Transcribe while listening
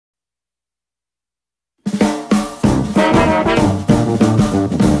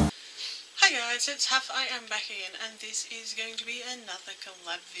guys, it's Huff. I am back again, and this is going to be another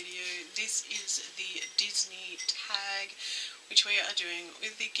collab video. This is the DisneyTag, which we are doing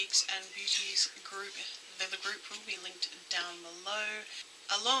with the Geeks and Beauties group. The group will be linked down below,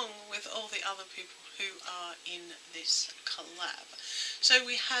 along with all the other people who are in this collab. So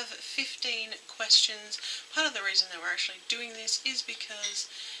we have 15 questions. Part of the reason that we're actually doing this is because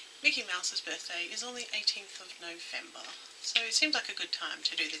Mickey Mouse's birthday is on the 18th of November. So it seems like a good time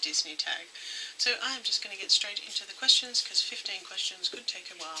to do the DisneyTag. So I am just going to get straight into the questions, because 15 questions could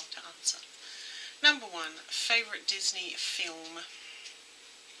take a while to answer. Number 1, favourite Disney film?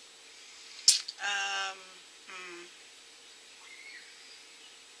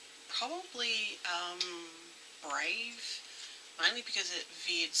 Probably Brave, mainly because it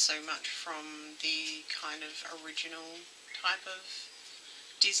veered so much from the kind of original type of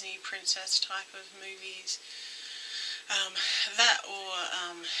Disney princess type of movies. That or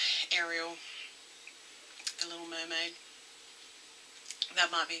Ariel, the Little Mermaid. That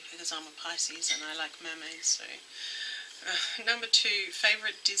might be because I'm a Pisces and I like mermaids. So, number 2,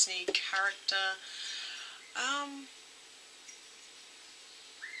 favourite Disney character.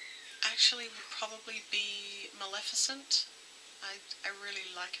 Actually would probably be Maleficent. I really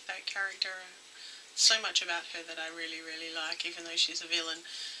like that character. So much about her that I really like, even though she's a villain.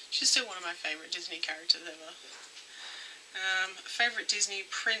 She's still one of my favourite Disney characters ever. Favourite Disney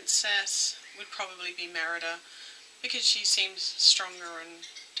princess would probably be Merida, because she seems stronger and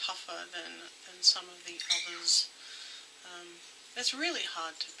tougher than some of the others. It's really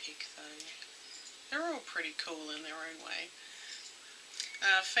hard to pick though. They're all pretty cool in their own way.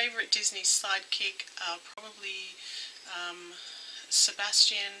 Favourite Disney sidekick, probably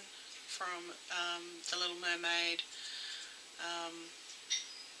Sebastian from The Little Mermaid.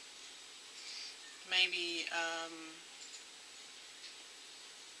 Maybe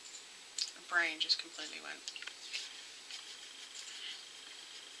brain just completely went.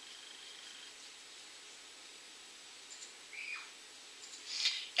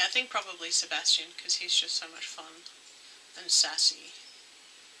 Yeah, I think probably Sebastian, because he's just so much fun and sassy.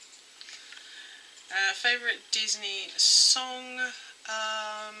 Favourite Disney song?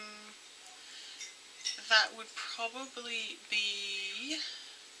 That would probably be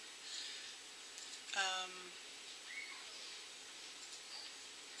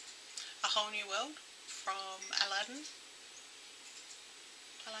A Whole New World from Aladdin.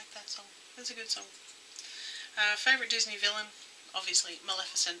 I like that song. It's a good song. Favourite Disney villain? Obviously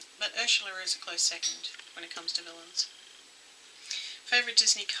Maleficent, but Ursula is a close second when it comes to villains. Favourite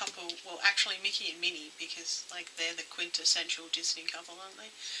Disney couple? Well, actually Mickey and Minnie, because like they're the quintessential Disney couple, aren't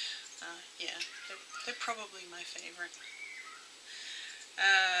they? Yeah, they're probably my favourite.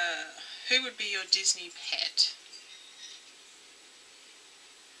 Who would be your Disney pet?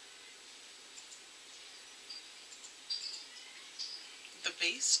 The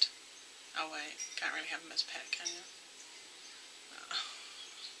Beast? Oh wait, can't really have him as a pet, can you?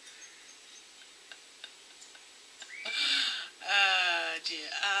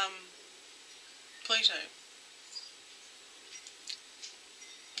 Dear. Pluto.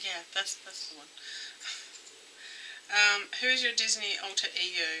 Yeah, that's the one. Who is your Disney alter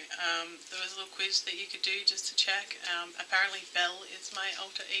ego? There was a little quiz that you could do just to check. Apparently Belle is my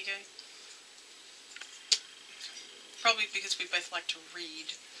alter ego. Probably because we both like to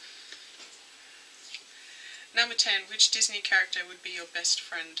read. Number 10, which Disney character would be your best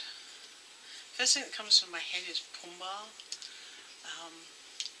friend? First thing that comes to my head is Pumbaa.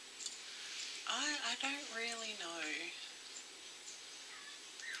 I don't really know.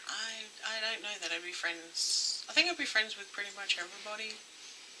 I don't know that I'd be friends. I think I'd be friends with pretty much everybody.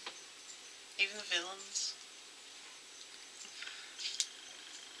 Even the villains.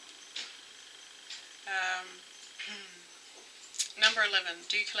 Number 11,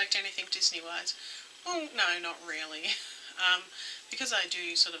 do you collect anything Disney-wise? Well, no, not really. Because I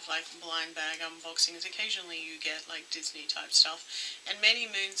do sort of like blind bag unboxings, occasionally you get like Disney type stuff. And many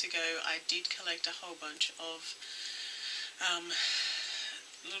moons ago I did collect a whole bunch of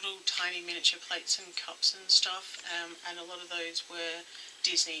little tiny miniature plates and cups and stuff, and a lot of those were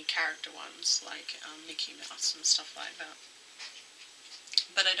Disney character ones, like Mickey Mouse and stuff like that.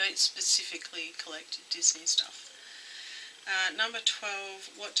 But I don't specifically collect Disney stuff. Number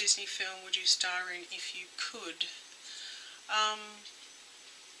 12, what Disney film would you star in if you could?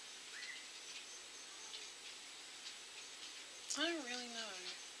 I don't really know.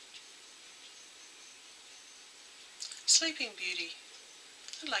 Sleeping Beauty.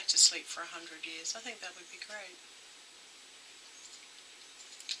 I'd like to sleep for 100 years. I think that would be great.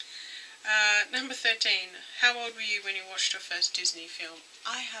 Number 13. How old were you when you watched your first Disney film?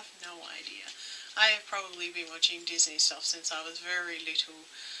 I have no idea. I have probably been watching Disney stuff since I was very little.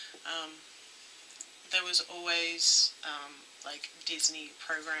 There was always like Disney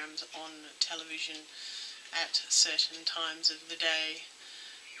programs on television at certain times of the day.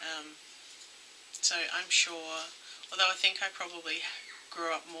 So I'm sure, although I think I probably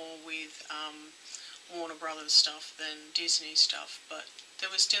grew up more with Warner Brothers stuff than Disney stuff, but there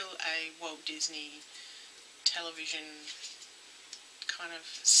was still a Walt Disney television kind of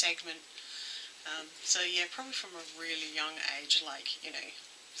segment. So yeah, probably from a really young age, like, you know,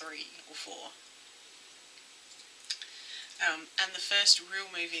 3 or 4. And the first real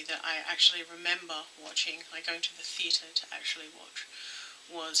movie that I actually remember watching, like going to the theatre to actually watch,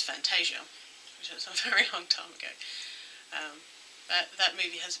 was Fantasia, which was a very long time ago. That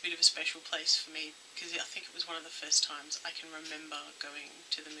movie has a bit of a special place for me, because I think it was one of the first times I can remember going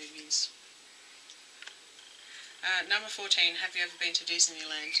to the movies. Number 14, have you ever been to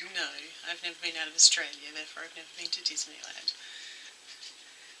Disneyland? No, I've never been out of Australia, therefore I've never been to Disneyland.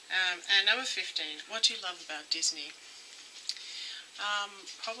 And number 15, what do you love about Disney?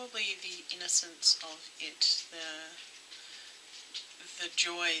 Probably the innocence of it, the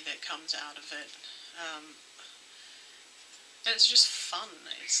joy that comes out of it. And it's just fun.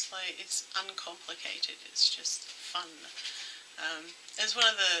 It's like, it's uncomplicated. It's just fun. It's one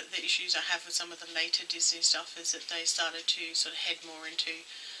of the issues I have with some of the later Disney stuff, is that they started to sort of head more into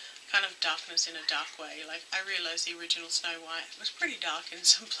kind of darkness in a dark way. Like, I realise the original Snow White was pretty dark in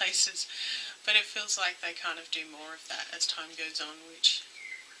some places, but it feels like they kind of do more of that as time goes on, which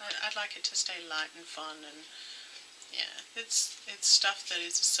I'd like it to stay light and fun, and yeah, it's stuff that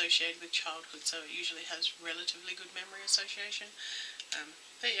is associated with childhood, so it usually has relatively good memory association.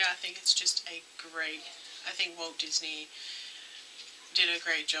 But yeah, I think it's just I think Walt Disney did a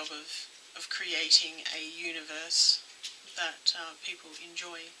great job of creating a universe that people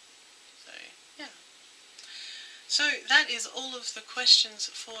enjoy. So yeah. So that is all of the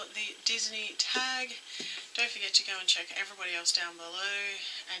questions for the Disney tag. Don't forget to go and check everybody else down below,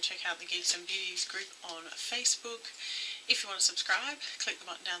 and check out the Geeks and Beauties group on Facebook. If you want to subscribe, click the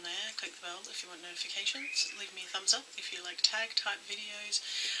button down there, click the bell if you want notifications, leave me a thumbs up if you like tag type videos,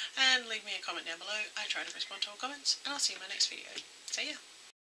 and leave me a comment down below. I try to respond to all comments, and I'll see you in my next video. See ya!